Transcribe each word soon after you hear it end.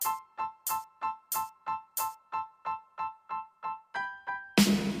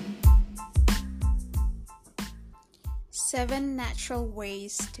7 natural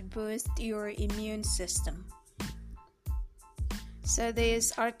ways to boost your immune system. So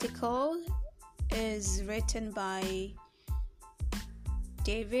this article is written by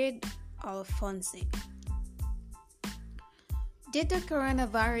David Alfonsi. Did the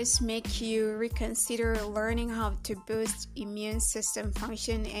coronavirus make you reconsider learning how to boost immune system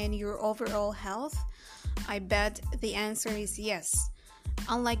function and your overall health? I bet the answer is yes.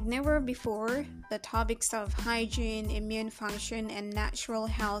 Unlike never before, the topics of hygiene, immune function, and natural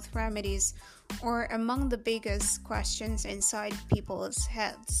health remedies are among the biggest questions inside people's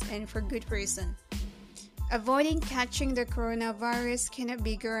heads, and for good reason. Avoiding catching the coronavirus cannot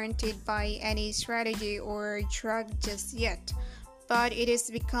be guaranteed by any strategy or drug just yet, but it is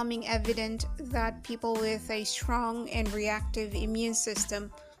becoming evident that people with a strong and reactive immune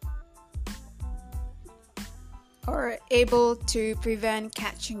system are able to prevent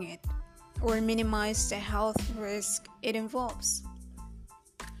catching it or minimize the health risk it involves.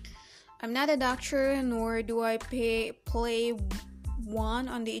 I'm not a doctor, nor do I play one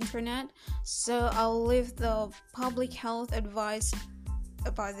on the internet, so I'll leave the public health advice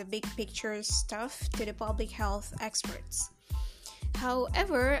about the big picture stuff to the public health experts.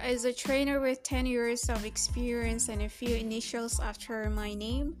 However, as a trainer with 10 years of experience and a few initials after my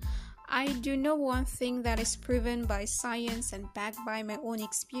name, I do know one thing that is proven by science and backed by my own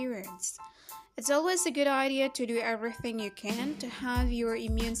experience. It's always a good idea to do everything you can to have your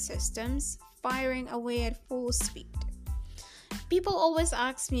immune systems firing away at full speed. People always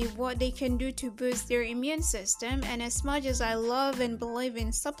ask me what they can do to boost their immune system, and as much as I love and believe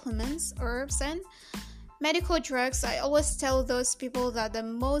in supplements, herbs, and medical drugs, I always tell those people that the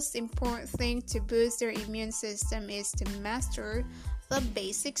most important thing to boost their immune system is to master the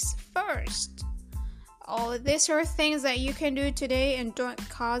basics first. All these are things that you can do today and don't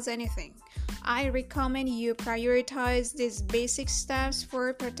cause anything. I recommend you prioritize these basic steps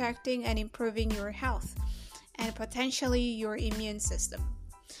for protecting and improving your health and potentially your immune system.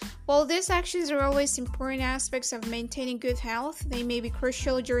 While these actions are always important aspects of maintaining good health, they may be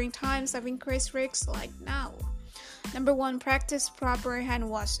crucial during times of increased risks like now. Number 1, practice proper hand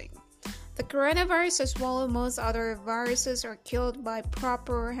washing. The coronavirus, as well as most other viruses, are killed by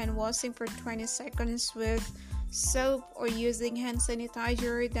proper hand washing for 20 seconds with soap or using hand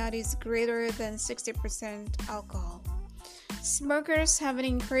sanitizer that is greater than 60% alcohol. Smokers have an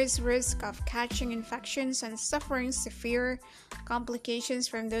increased risk of catching infections and suffering severe complications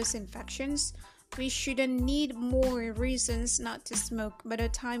from those infections. We shouldn't need more reasons not to smoke, but a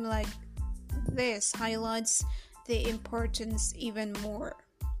time like this highlights the importance even more.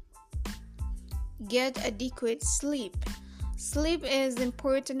 Get adequate sleep. Sleep is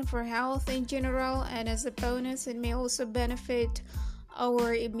important for health in general, and as a bonus, it may also benefit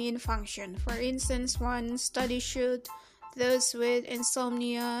our immune function. For instance, one study showed those with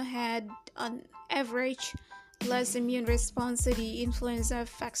insomnia had, on average, less immune response to the influenza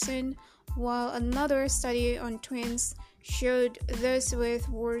vaccine, while another study on twins showed those with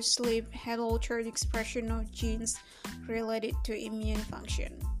worse sleep had altered expression of genes related to immune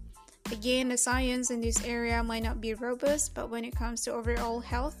function. Again, the science in this area might not be robust, but when it comes to overall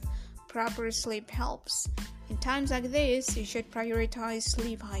health, proper sleep helps. In times like this, you should prioritize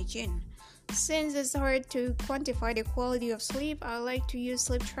sleep hygiene. Since it's hard to quantify the quality of sleep, I like to use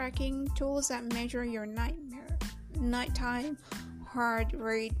sleep tracking tools that measure your nighttime heart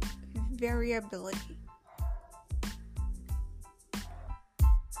rate variability.